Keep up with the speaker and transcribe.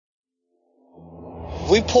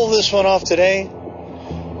we pull this one off today,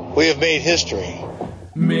 we have made history.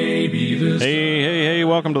 Hey,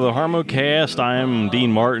 welcome to the HarmoCast. I'm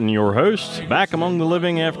Dean Martin, your host, back among the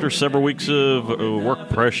living after several weeks of work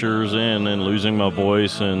pressures and losing my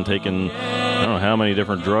voice and taking, I don't know how many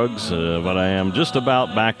different drugs, but I am just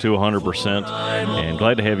about back to 100%, and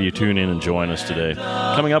glad to have you tune in and join us today.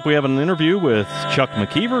 Coming up, we have an interview with Chuck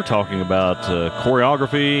McKeever talking about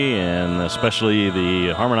choreography and especially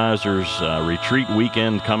the Harmonizers Retreat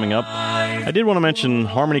weekend coming up. I did want to mention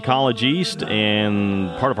Harmony College East, and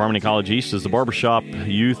part of Harmony College East is the Barbershop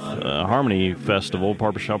Youth Harmony Festival,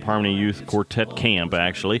 Barbershop Harmony Youth Quartet Camp,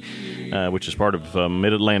 actually, which is part of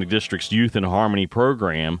Mid-Atlantic District's Youth in Harmony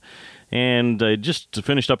program. And I just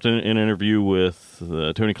finished up an interview with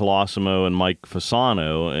Tony Colosimo and Mike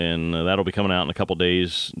Fasano, and that'll be coming out in a couple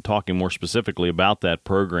days, talking more specifically about that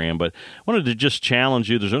program. But I wanted to just challenge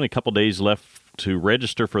you. There's only a couple days left to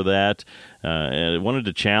register for that. I wanted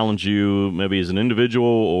to challenge you maybe as an individual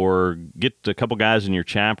or get a couple guys in your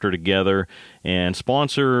chapter together and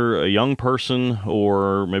sponsor a young person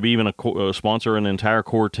or maybe even sponsor an entire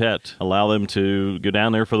quartet. Allow them to go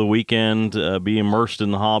down there for the weekend, be immersed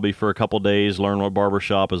in the hobby for a couple days, learn what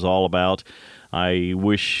barbershop is all about. I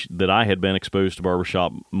wish that I had been exposed to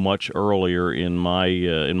barbershop much earlier in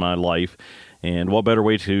my life. And what better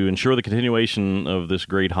way to ensure the continuation of this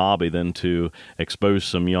great hobby than to expose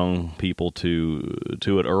some young people to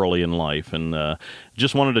it early in life? And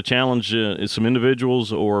just wanted to challenge some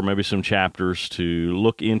individuals or maybe some chapters to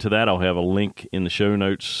look into that. I'll have a link in the show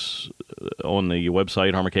notes on the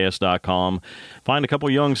website, harmocast.com. Find a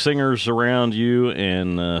couple young singers around you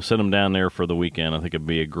and send them down there for the weekend. I think it'd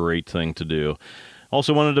be a great thing to do.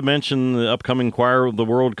 Also wanted to mention the upcoming Choir of the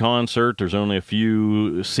World concert. There's only a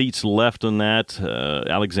few seats left in that.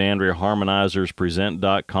 Alexandria Harmonizers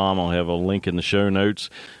Present.com. I'll have a link in the show notes.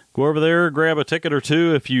 Go over there, grab a ticket or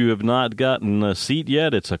two if you have not gotten a seat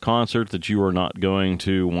yet. It's a concert that you are not going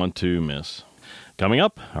to want to miss. Coming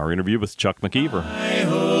up, our interview with Chuck McKeever. I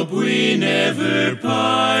hope we never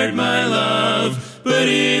part, my love. But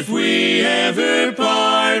if we ever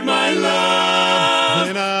part, my love,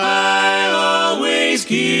 then I'll always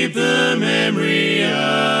keep the memory of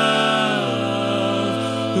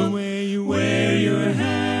the way you wear your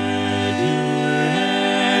hat,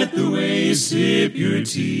 the way you sip your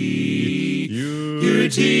tea,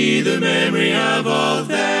 the memory of all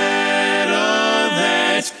that,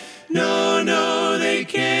 No, they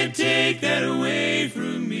can't take that away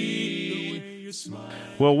from me. The way you smile.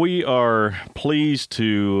 Well, we are pleased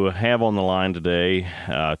to have on the line today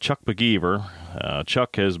Chuck McKeever.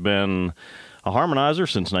 Chuck has been a harmonizer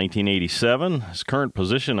since 1987. His current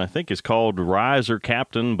position, I think, is called riser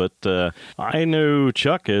captain, but I know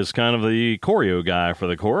Chuck as kind of the choreo guy for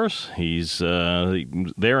the chorus. He's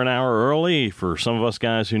there an hour early for some of us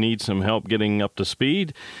guys who need some help getting up to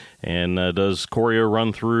speed, and does choreo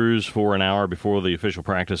run-throughs for an hour before the official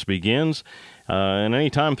practice begins. And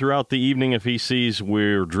any time throughout the evening, if he sees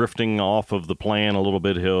we're drifting off of the plan a little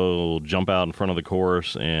bit, he'll jump out in front of the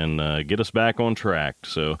chorus and get us back on track.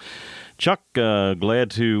 So, Chuck,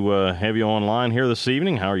 glad to have you online here this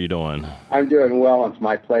evening. How are you doing? I'm doing well. It's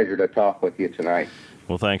my pleasure to talk with you tonight.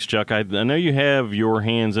 Well, thanks, Chuck. I know you have your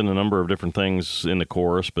hands in a number of different things in the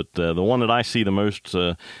chorus, but the one that I see the most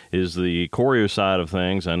is the choreo side of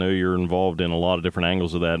things. I know you're involved in a lot of different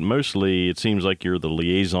angles of that. Mostly, it seems like you're the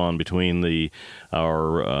liaison between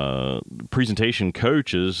our presentation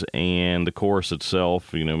coaches and the chorus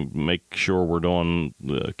itself. You know, make sure we're doing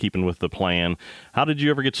keeping with the plan. How did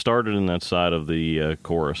you ever get started in that side of the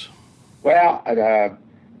chorus? Well,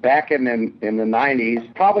 back in the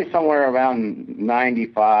 90s, probably somewhere around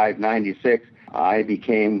 95, 96, I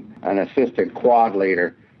became an assistant quad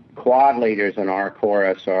leader. Quad leaders in our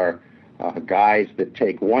chorus are guys that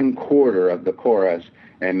take 1/4 of the chorus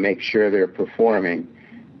and make sure they're performing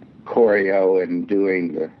choreo and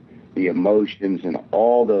doing the emotions and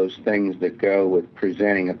all those things that go with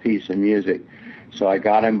presenting a piece of music. So I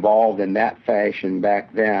got involved in that fashion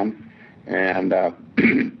back then and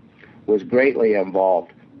was greatly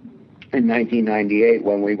involved. In 1998,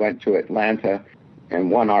 when we went to Atlanta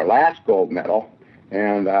and won our last gold medal,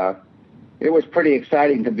 and it was pretty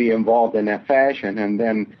exciting to be involved in that fashion. And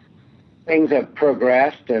then things have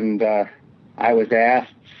progressed, and I was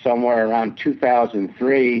asked somewhere around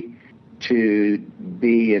 2003 to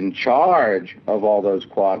be in charge of all those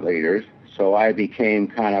quad leaders. So I became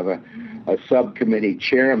kind of a subcommittee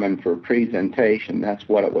chairman for presentation. That's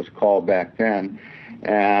what it was called back then.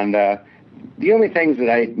 And the only things that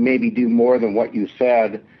I maybe do more than what you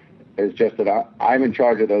said is just that I'm in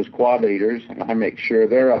charge of those quad leaders, and I make sure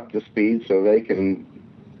they're up to speed so they can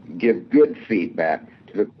give good feedback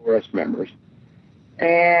to the chorus members.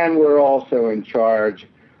 And we're also in charge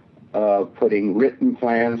of putting written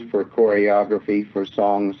plans for choreography for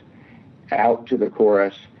songs out to the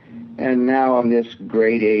chorus. And now in this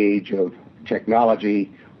great age of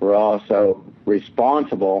technology, we're also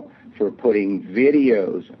responsible for putting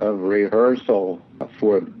videos of rehearsal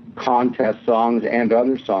for contest songs and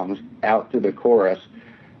other songs out to the chorus.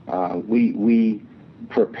 We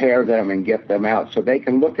prepare them and get them out so they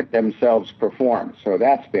can look at themselves perform. So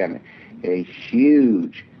that's been a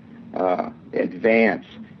huge advance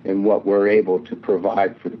in what we're able to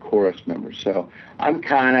provide for the chorus members. So I'm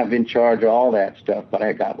kind of in charge of all that stuff, but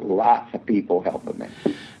I got lots of people helping me.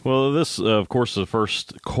 Well, this, of course, is the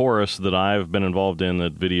first chorus that I've been involved in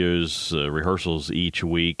that videos rehearsals each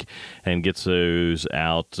week and gets those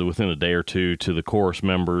out within a day or two to the chorus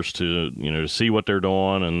members to, to see what they're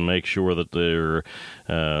doing and make sure that they're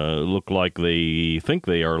look like they think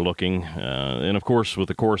they are looking. And, of course, with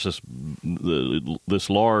the chorus this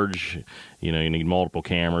large, you need multiple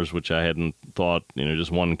cameras, which I hadn't thought, just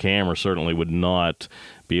one camera certainly would not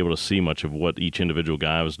be able to see much of what each individual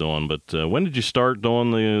guy was doing. But when did you start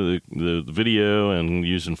doing the video and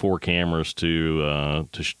using 4 cameras to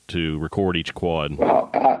record each quad? Well,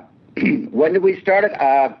 when did we start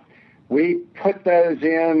it? We put those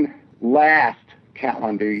in last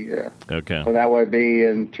calendar year. Okay. So that would be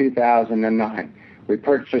in 2009. We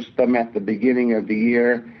purchased them at the beginning of the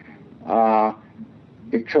year.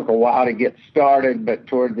 It took a while to get started, but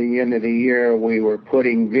toward the end of the year, we were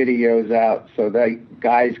putting videos out so that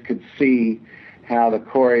guys could see how the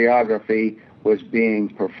choreography was being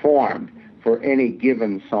performed for any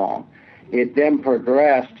given song. It then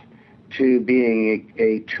progressed to being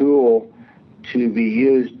a tool to be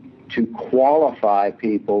used to qualify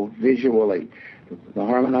people visually. The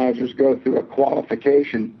harmonizers go through a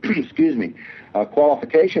qualification, a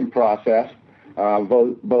qualification process,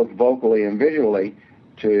 both vocally and visually,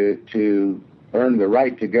 to earn the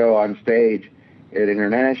right to go on stage at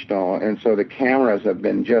International. And so the cameras have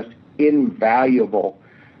been just invaluable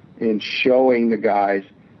in showing the guys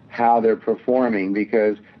how they're performing,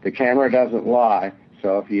 because the camera doesn't lie.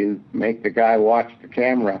 So if you make the guy watch the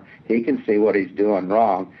camera, he can see what he's doing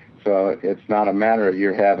wrong. So it's not a matter of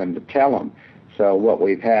you're having to tell him. So what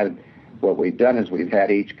we've done is we've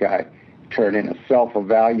had each guy turn in a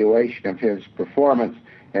self-evaluation of his performance,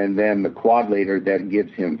 and then the quad leader then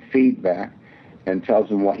gives him feedback and tells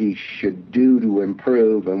him what he should do to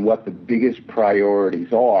improve and what the biggest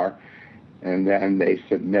priorities are. And then they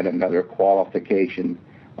submit another qualification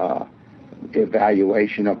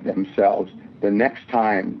evaluation of themselves the next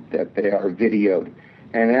time that they are videoed.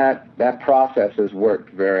 And that process has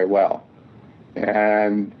worked very well.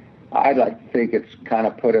 And I'd like to think it's kind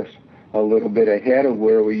of put us a little bit ahead of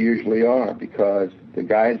where we usually are, because the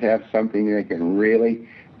guys have something they can really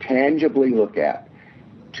tangibly look at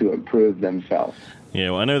to improve themselves.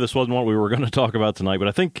 Yeah, well, I know this wasn't what we were going to talk about tonight, but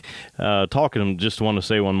I think just want to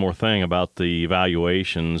say one more thing about the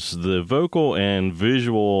evaluations. The vocal and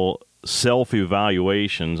visual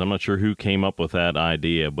self-evaluations, I'm not sure who came up with that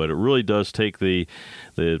idea, but it really does take the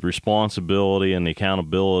responsibility and the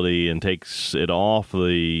accountability and takes it off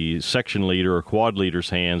the section leader or quad leader's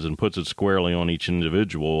hands and puts it squarely on each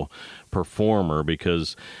individual performer,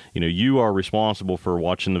 because you are responsible for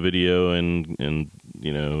watching the video and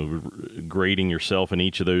grading yourself in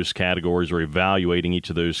each of those categories or evaluating each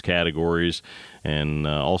of those categories, and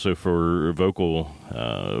also for vocal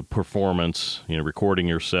performance, recording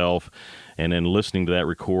yourself and then listening to that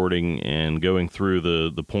recording and going through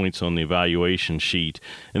the points on the evaluation sheet.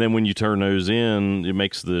 And then when you turn those in, it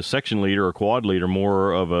makes the section leader or quad leader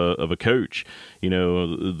more of a coach,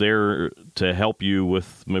 there to help you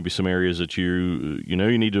with maybe some areas that you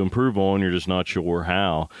need to improve on, you're just not sure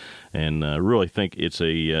how. And I really think it's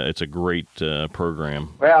a great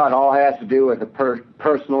program. Well, it all has to do with the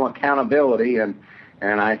personal accountability, and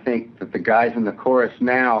I think that the guys in the chorus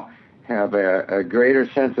now have a greater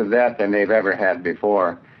sense of that than they've ever had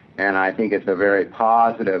before, and I think it's a very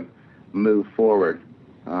positive move forward.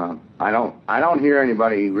 I don't hear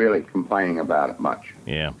anybody really complaining about it much.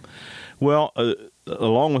 Yeah. Well,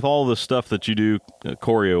 along with all the stuff that you do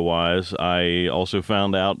choreo-wise, I also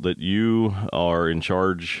found out that you are in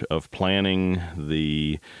charge of planning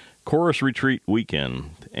the chorus retreat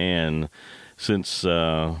weekend. And since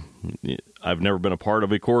I've never been a part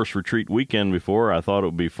of a chorus retreat weekend before, I thought it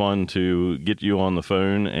would be fun to get you on the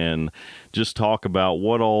phone and just talk about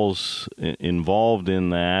what all's involved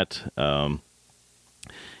in that,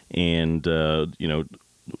 and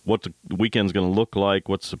what the weekend's going to look like,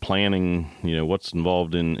 what's the planning, what's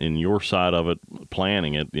involved in your side of it,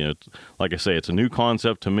 planning it. Like I say, it's a new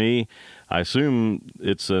concept to me. I assume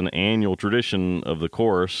it's an annual tradition of the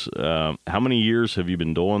chorus. How many years have you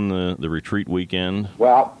been doing the retreat weekend?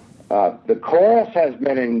 Well, the chorus has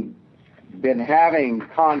been having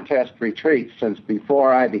contest retreats since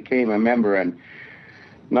before I became a member in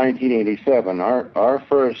 1987. Our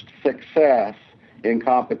first success in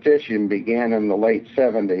competition began in the late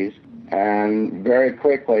 70s, and very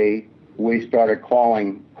quickly we started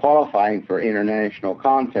qualifying for international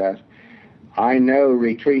contests. I know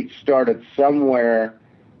retreats started somewhere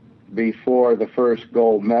before the first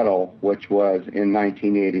gold medal, which was in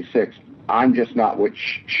 1986. I'm just not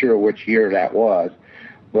sure which year that was,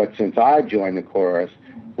 but since I joined the chorus,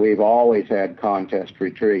 we've always had contest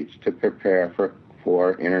retreats to prepare for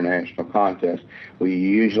international contests. We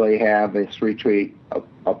usually have this retreat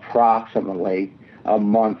approximately a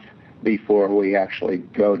month before we actually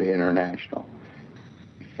go to international.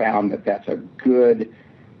 We found that that's a good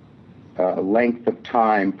length of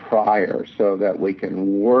time prior so that we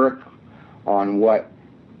can work on what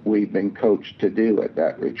we've been coached to do at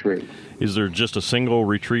that retreat. Is there just a single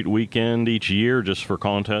retreat weekend each year just for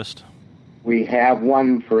contest? We have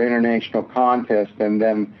one for international contest, and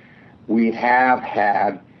then we have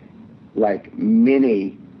had like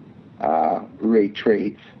mini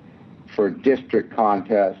retreats for district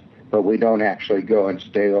contests, but we don't actually go and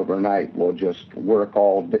stay overnight. We'll just work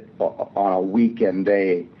on a weekend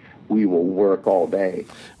day. We will work all day.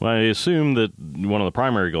 Well, I assume that one of the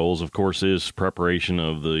primary goals, of course, is preparation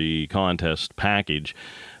of the contest package.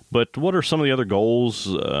 But what are some of the other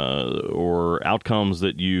goals or outcomes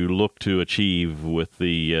that you look to achieve with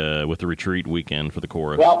the retreat weekend for the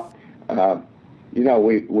chorus? Well,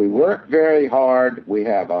 we work very hard. We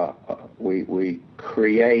have we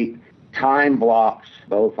create time blocks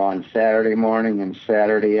both on Saturday morning and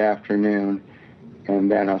Saturday afternoon,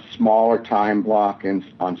 and then a smaller time block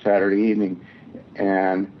on Saturday evening.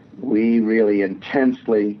 And we really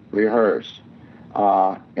intensely rehearse.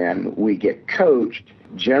 And we get coached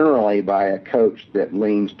generally by a coach that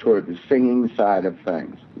leans toward the singing side of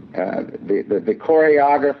things. The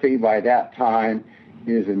choreography by that time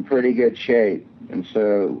is in pretty good shape. And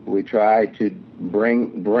so we try to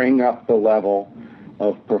bring up the level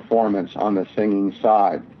of performance on the singing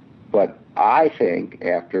side. But I think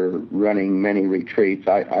after running many retreats,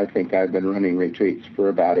 I think I've been running retreats for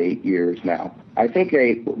about 8 years now. I think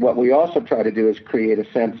what we also try to do is create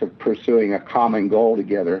a sense of pursuing a common goal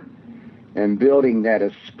together and building that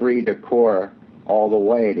esprit de corps all the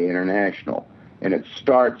way to international. And it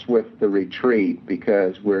starts with the retreat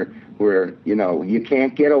because we're you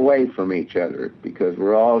can't get away from each other because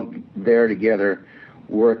we're all there together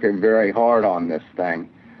working very hard on this thing.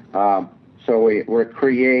 So we're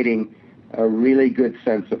creating a really good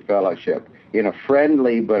sense of fellowship. In a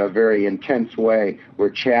friendly but a very intense way, we're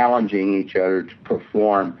challenging each other to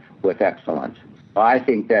perform with excellence. I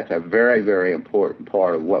think that's a very, very important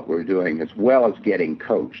part of what we're doing, as well as getting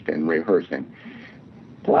coached and rehearsing.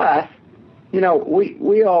 Plus,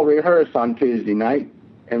 we all rehearse on Tuesday night,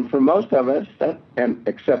 and for most of us, and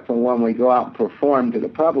except for when we go out and perform to the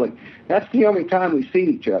public, that's the only time we see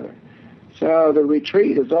each other. So the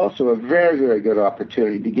retreat is also a very, very good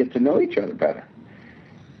opportunity to get to know each other better.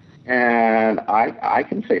 And I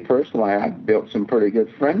can say personally, I've built some pretty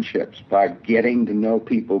good friendships by getting to know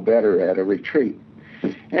people better at a retreat.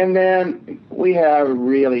 And then we have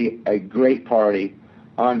really a great party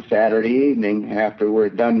on Saturday evening after we're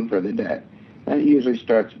done for the day. And it usually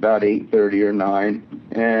starts about 8:30 or 9,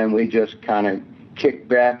 and we just kind of kick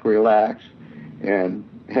back, relax, and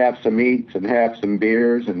have some eats and have some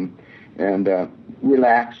beers and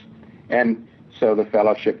relax. And so the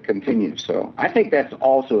fellowship continues. So I think that's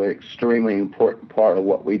also an extremely important part of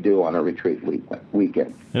what we do on a retreat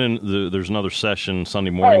weekend. And then there's another session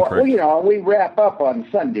Sunday morning, correct? Well, we wrap up on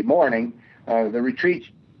Sunday morning. The retreat's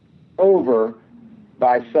over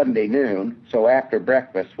by Sunday noon. So after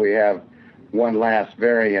breakfast, we have one last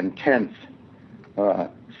very intense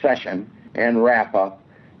session and wrap up.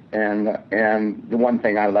 And the one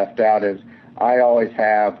thing I left out is I always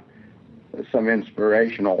have some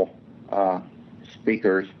inspirational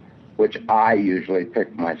speakers, which I usually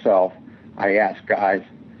pick myself. I ask guys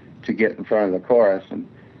to get in front of the chorus and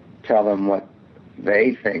tell them what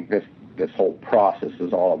they think this whole process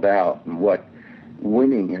is all about and what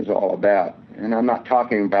winning is all about. And I'm not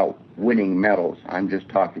talking about winning medals. I'm just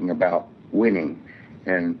talking about winning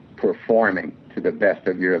and performing to the best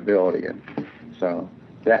of your ability. And so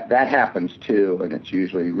that happens too, and it's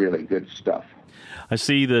usually really good stuff. I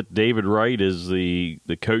see that David Wright is the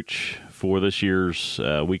coach for this year's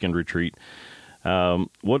weekend retreat.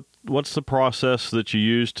 What's the process that you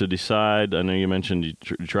use to decide? I know you mentioned you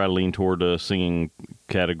try to lean toward a singing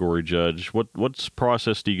category judge. What's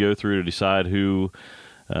process do you go through to decide who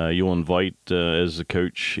you'll invite as a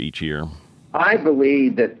coach each year? I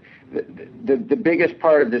believe that the biggest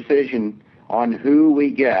part of the decision on who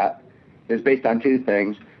we get is based on two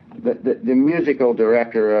things. The musical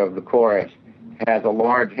director of the chorus has a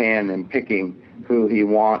large hand in picking who he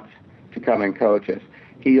wants to come and coach us.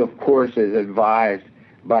 He, of course, is advised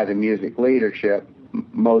by the music leadership,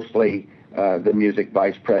 mostly the music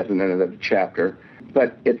vice president of the chapter.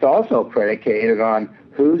 But it's also predicated on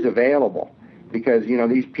who's available, because, you know,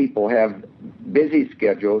 these people have busy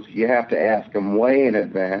schedules. You have to ask them way in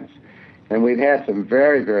advance. And we've had some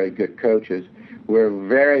very, very good coaches. We're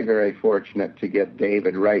very, very fortunate to get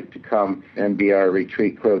David Wright to come and be our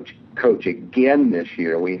retreat coach again this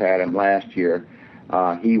year. We had him last year.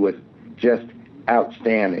 He was just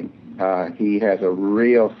outstanding. He has a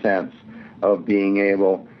real sense of being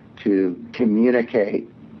able to communicate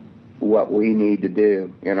what we need to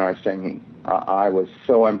do in our singing. I was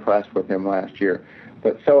so impressed with him last year.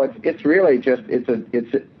 But so it's really just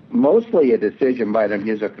it's mostly a decision by the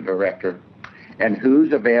musical director and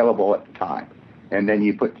who's available at the time, and then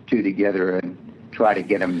you put the two together and try to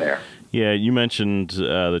get him there. Yeah, you mentioned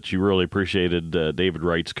that you really appreciated David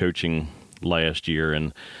Wright's coaching last year,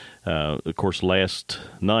 and of course, last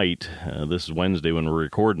night, this is Wednesday when we're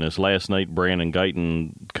recording this, last night Brandon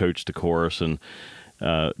Guyton coached the chorus, and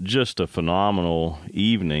just a phenomenal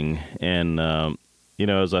evening. And, you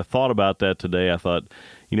know, as I thought about that today, I thought,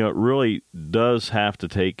 you know, it really does have to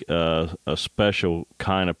take a special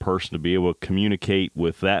kind of person to be able to communicate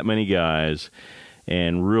with that many guys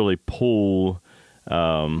and really pull,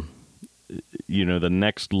 you know, the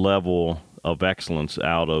next level of excellence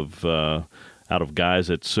out of guys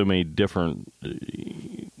at so many different,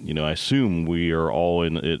 you know, I assume we are all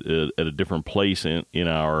at a different place in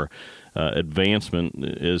our advancement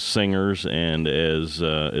as singers and as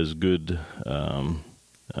good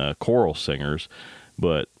choral singers.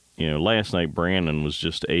 But, you know, last night Brandon was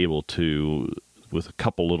just able to, with a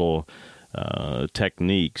couple little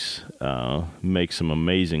techniques, make some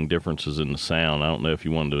amazing differences in the sound. I don't know if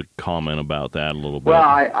you wanted to comment about that a little bit. Well,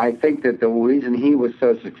 I think that the reason he was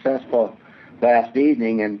so successful last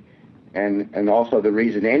evening, and also the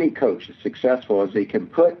reason any coach is successful, is he can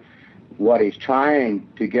put what he's trying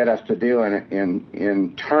to get us to do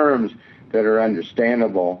in terms that are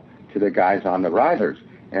understandable to the guys on the risers.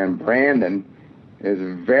 And Brandon is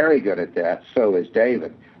very good at that. So is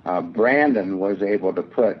David. Brandon was able to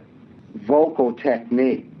put vocal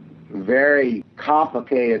technique, very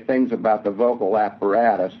complicated things about the vocal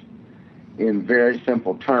apparatus, in very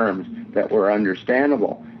simple terms that were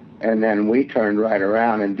understandable. And then we turned right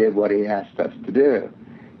around and did what he asked us to do,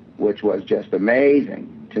 which was just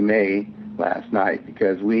amazing to me last night,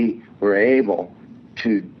 because we were able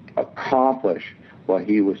to accomplish what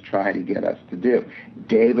he was trying to get us to do.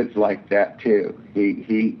 David's like that too.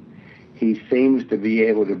 He seems to be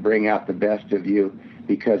able to bring out the best of you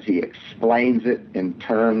because he explains it in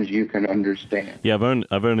terms you can understand. Yeah,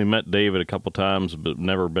 I've only met David a couple times, but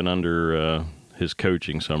never been under his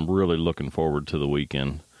coaching, so I'm really looking forward to the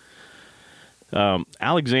weekend.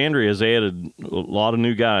 Alexandria has added a lot of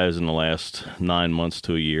new guys in the last 9 months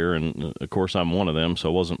to a year, and of course I'm one of them, so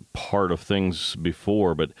I wasn't part of things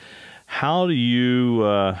before. But how do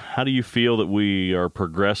you feel that we are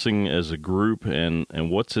progressing as a group, and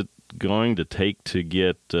what's it going to take to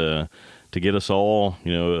get us all?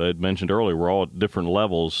 You know, I mentioned earlier we're all at different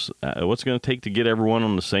levels. What's it going to take to get everyone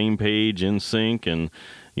on the same page, in sync, and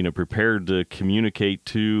you know, prepared to communicate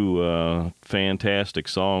two fantastic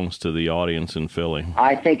songs to the audience in Philly?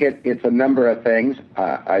 I think it's a number of things.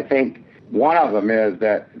 I think one of them is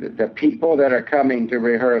that the people that are coming to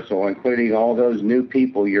rehearsal, including all those new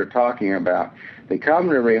people you're talking about, they come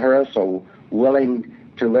to rehearsal willing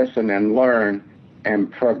to listen and learn and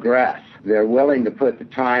progress. They're willing to put the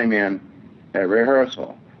time in at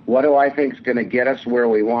rehearsal. What do I think is going to get us where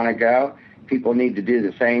we want to go? People need to do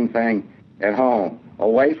the same thing at home,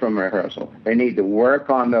 away from rehearsal. They need to work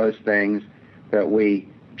on those things that we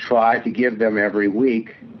try to give them every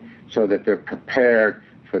week so that they're prepared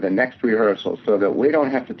for the next rehearsal, so that we don't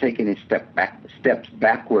have to take any steps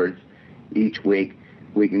backwards each week.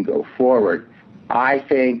 We can go forward. I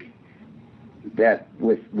think that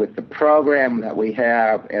with the program that we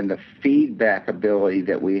have and the feedback ability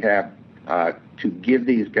that we have to give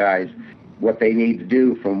these guys what they need to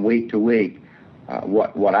do from week to week,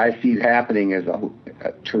 what I see happening is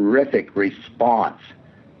a terrific response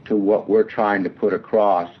to what we're trying to put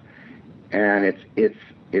across, and it's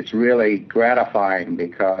it's really gratifying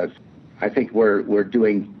because I think we're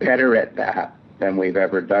doing better at that than we've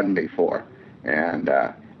ever done before. And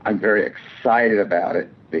I'm very excited about it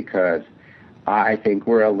because I think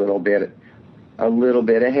we're a little bit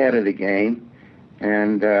ahead of the game.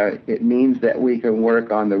 And it means that we can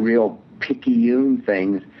work on the real picayune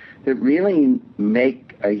things that really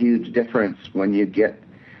make a huge difference when you get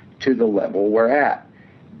to the level we're at.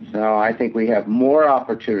 So I think we have more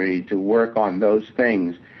opportunity to work on those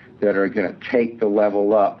things that are going to take the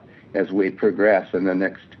level up as we progress in the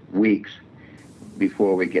next weeks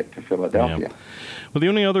before we get to Philadelphia. Yeah. Well, the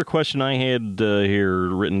only other question I had here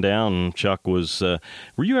written down, Chuck, was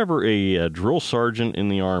were you ever a drill sergeant in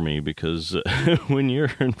the Army? Because when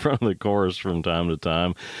you're in front of the chorus from time to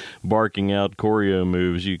time, barking out choreo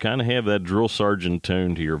moves, you kind of have that drill sergeant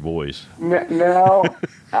tone to your voice. No,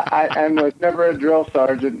 I was never a drill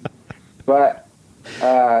sergeant, but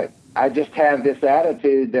I just have this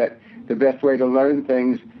attitude that the best way to learn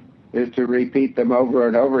things is to repeat them over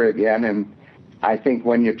and over again. And I think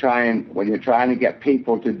when you're trying to get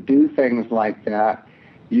people to do things like that,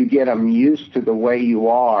 you get them used to the way you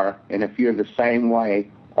are. And if you're the same way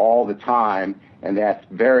all the time, and that's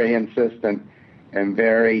very insistent and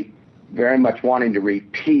very, very much wanting to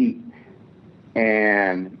repeat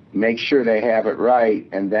and make sure they have it right,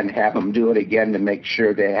 and then have them do it again to make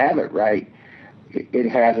sure they have it right, it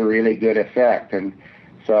has a really good effect. And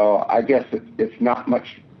so I guess it's not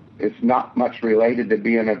much related to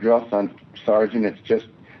being a drill sergeant. It's just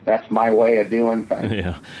that's my way of doing things.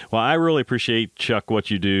 Yeah. Well, I really appreciate, Chuck, what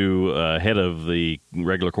you do ahead of the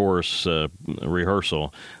regular chorus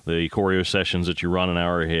rehearsal, the choreo sessions that you run an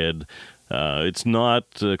hour ahead. It's not,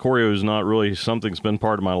 choreo is not really something that's been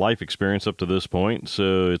part of my life experience up to this point,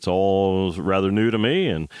 so it's all rather new to me,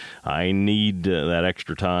 and I need that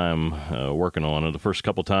extra time working on it. The first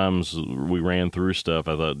couple times we ran through stuff,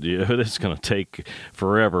 I thought, yeah, this is going to take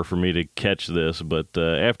forever for me to catch this, but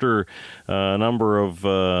after a number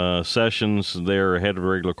of sessions there ahead of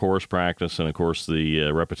regular chorus practice, and of course the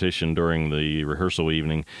repetition during the rehearsal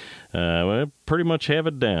evening, I pretty much have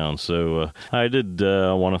it down. So I did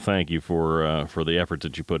want to thank you for the effort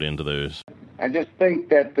that you put into those. I just think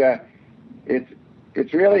that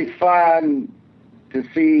it's really fun to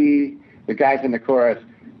see the guys in the chorus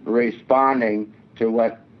responding to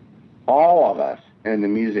what all of us in the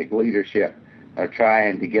music leadership are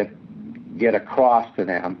trying to get across to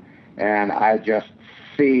them. And I just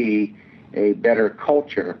see a better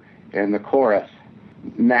culture in the chorus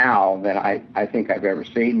now than I think I've ever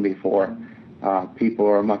seen before. People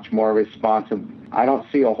are much more responsive. I don't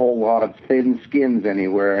see a whole lot of thin skins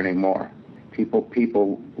anywhere anymore.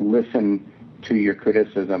 People listen to your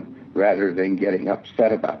criticism rather than getting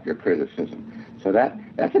upset about your criticism. So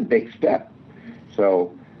that's a big step.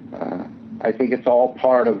 So I think it's all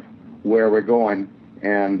part of where we're going,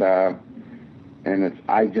 and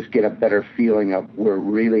I just get a better feeling of we're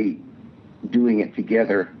really doing it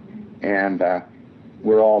together, and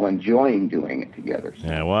we're all enjoying doing it together. So.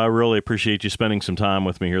 Yeah, well, I really appreciate you spending some time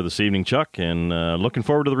with me here this evening, Chuck, and looking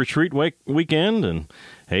forward to the retreat weekend. And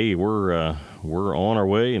hey, we're on our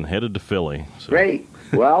way and headed to Philly. So. Great.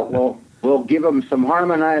 Well, we'll give them some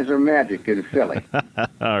harmonizer magic in Philly.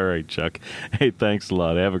 All right, Chuck. Hey, thanks a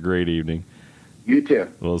lot. Have a great evening. You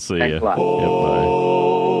too. We'll see you. Thanks a lot.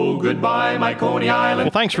 Yep, bye. Goodbye, my Coney Island.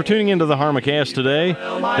 Well, thanks for tuning into the Harmacast today.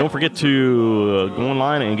 Don't forget to go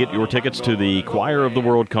online and get your tickets to the Choir of the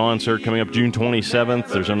World concert coming up June 27th.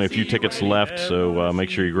 There's only a few tickets left, so make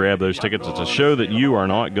sure you grab those tickets. It's a show that you are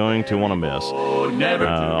not going to want to miss.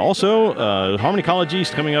 Also, Harmony College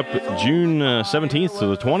East coming up June 17th to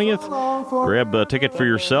the 20th. Grab a ticket for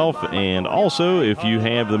yourself, and also, if you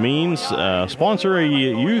have the means, sponsor a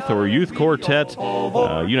youth or youth quartet.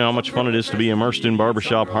 You know how much fun it is to be immersed in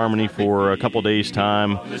barbershop harmony for a couple days'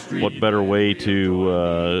 time. What better way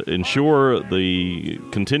to ensure the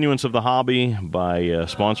continuance of the hobby by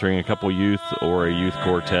sponsoring a couple youth or a youth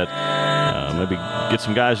quartet? Maybe get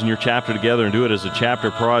some guys in your chapter together and do it as a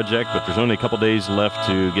chapter project, but there's only a couple days left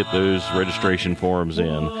to get those registration forms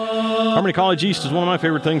in. Harmony College East is one of my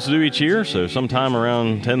favorite things to do each year, so sometime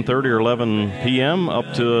around 10:30 or 11 p.m.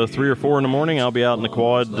 up to 3 or 4 in the morning, I'll be out in the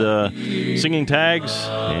quad singing tags,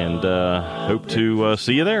 and hope to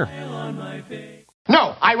see you there.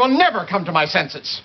 No, I will never come to my senses.